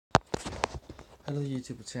Hello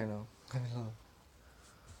YouTube channel. Hello.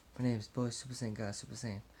 My name is Boy Super Saiyan Guy Super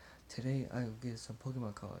Saiyan. Today I will get some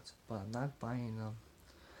Pokemon cards, but I'm not buying them.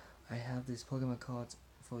 I have these Pokemon cards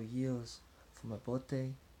for years, for my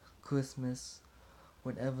birthday, Christmas,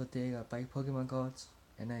 whatever day I buy Pokemon cards,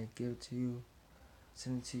 and I give it to you,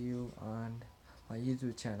 send it to you on my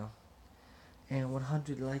YouTube channel. And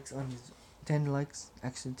 100 likes on this, 10 likes,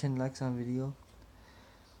 actually 10 likes on video.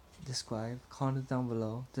 Describe, comment down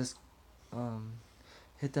below. Just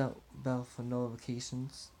hit that bell for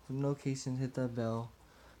notifications. For notifications, hit that bell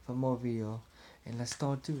for more video. And let's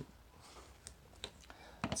start to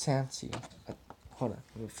Chansey. Hold on,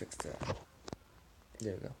 let me fix that.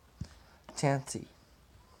 There we go. Chansey.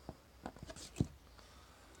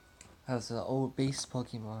 That's an old base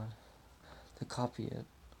Pokemon to copy it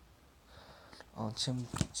on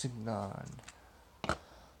Chimnon.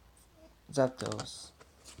 Zapdos.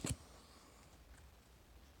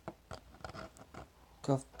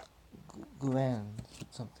 Guan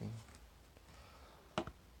something.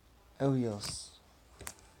 Elios.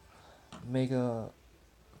 Mega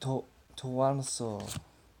Tyrannosaur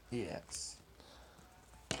EX.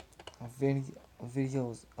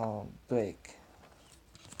 Videos Blake.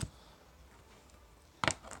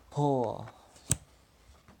 Poor.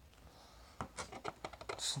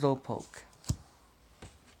 Slowpoke.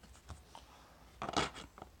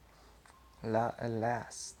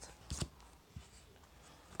 Last.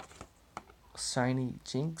 Shiny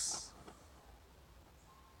Jinx.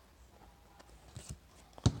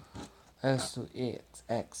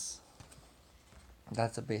 S2X.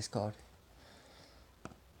 That's a base card.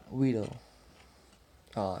 Weedle.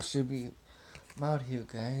 Should be I'm out here,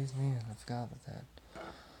 guys. Man, I forgot about that.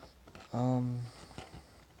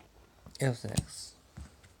 Elsex.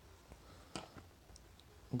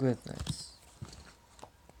 Goodness.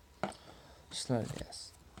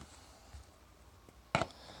 Slurgas.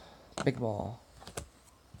 Big Ball.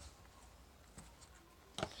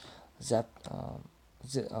 Zap.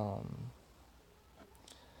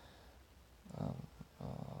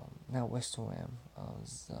 Not Western.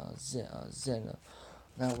 Zena.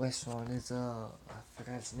 Not Western. It's I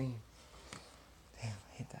forgot his name. Damn,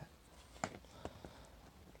 I hate that.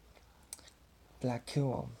 Black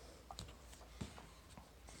Kill.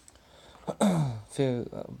 Phil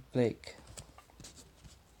Blake.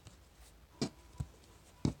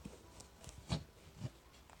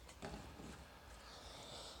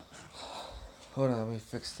 Hold on, let me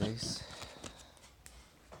fix these.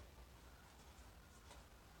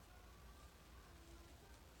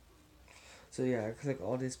 So yeah, I collect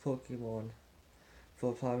all these Pokemon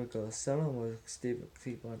for probably go sell them or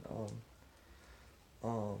keep on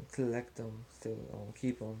collect them to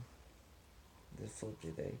keep them this for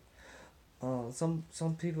the day.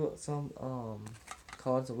 Some people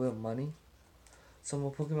cards are worth money. Some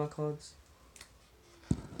are Pokemon cards,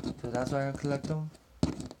 so that's why I collect them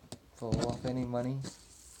for worth any money,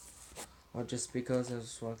 or just because I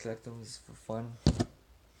just want to collect them just for fun.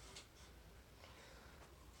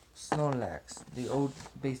 Snorlax, the old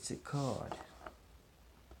basic card.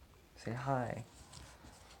 Say hi.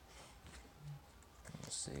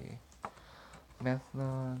 Let's see.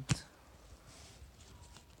 Methnod.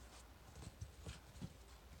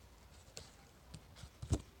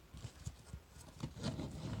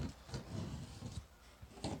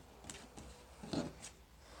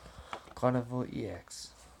 Carnivore EX.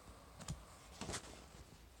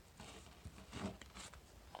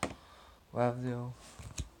 Ravio.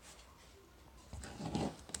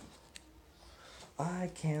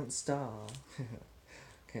 I can't stop.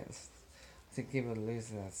 Can't. I think people lose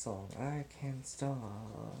that song. I can't stop.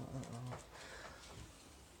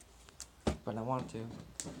 But I want to.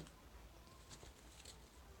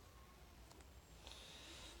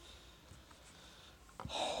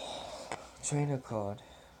 Trainer card.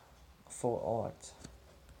 For art.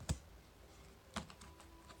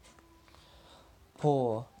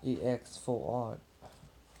 Poor EX for art.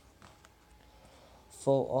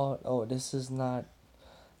 For art. Oh, this is not.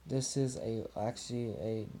 This is actually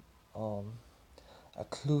a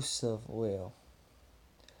occlusive whale.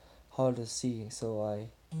 Hard to see, so I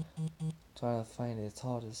try to find it. It's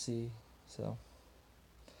hard to see, so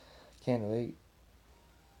can't wait.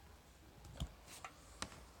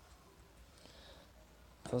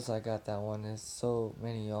 First I got that one. It's so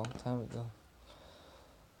many long time ago.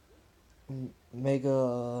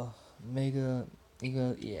 Mega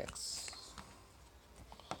Eagle EX.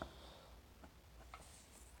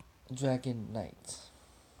 Dragon Knight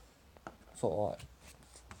for art.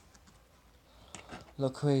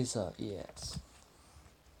 Loquaza EX.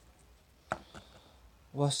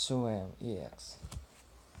 Washaram EX.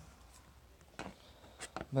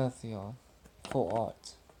 Meteor, full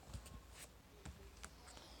art.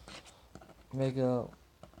 Mega,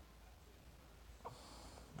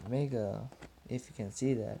 Mega, if you can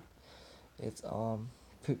see that, it's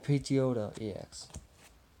Pidgeotto EX.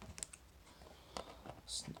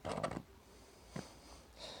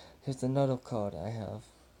 Here's another card I have.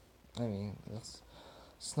 I mean, it's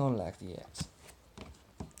Snorlax EX.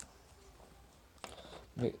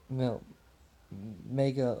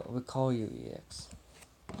 Mega Recall You EX.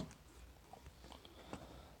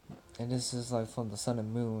 And this is like from the Sun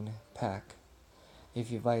and Moon pack. If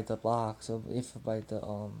you buy the box, or if you buy the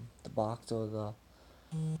box or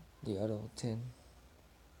the other tin.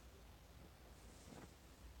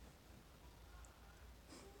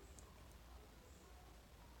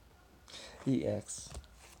 EX.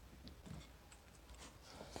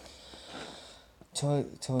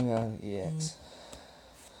 Toya EX.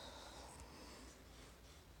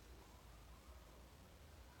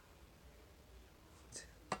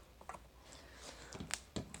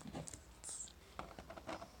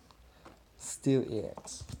 Steel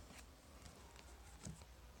EX.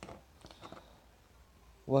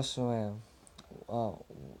 Washram.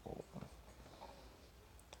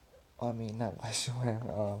 I mean not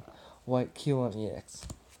Washram. White Q1 EX.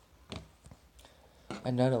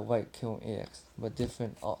 Another White Q1 EX, but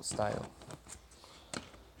different art style.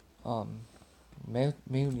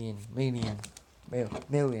 Million.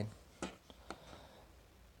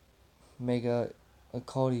 Mega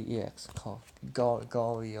Cody EX.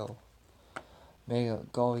 Gario. Mega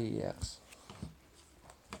Gario EX.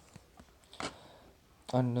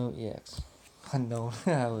 Unknown EX. Unknown.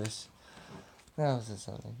 I wish. That was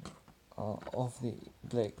something. Of the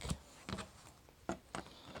Blake.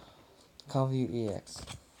 Conview EX.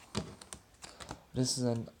 This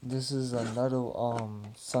is another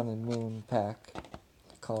Sun and Moon pack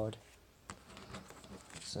card.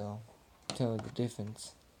 So tell the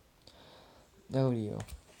difference. W.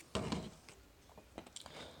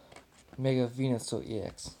 Mega Venusaur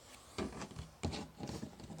EX.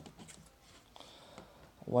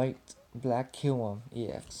 White Black Q1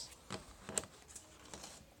 EX.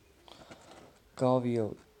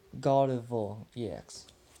 Gardevoir EX.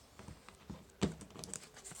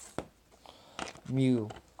 Mew.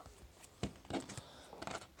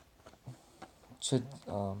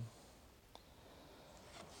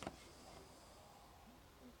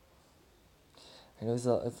 And it's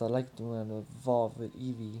a like the one evolve with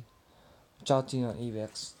Eevee. Jolteon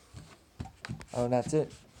EX. Oh, that's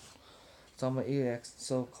it. It's on my EX.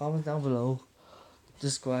 So comment down below,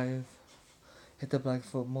 subscribe, hit the like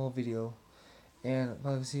for more video, and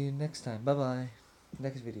I'll see you next time. Bye bye.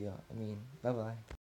 Next video. Bye bye.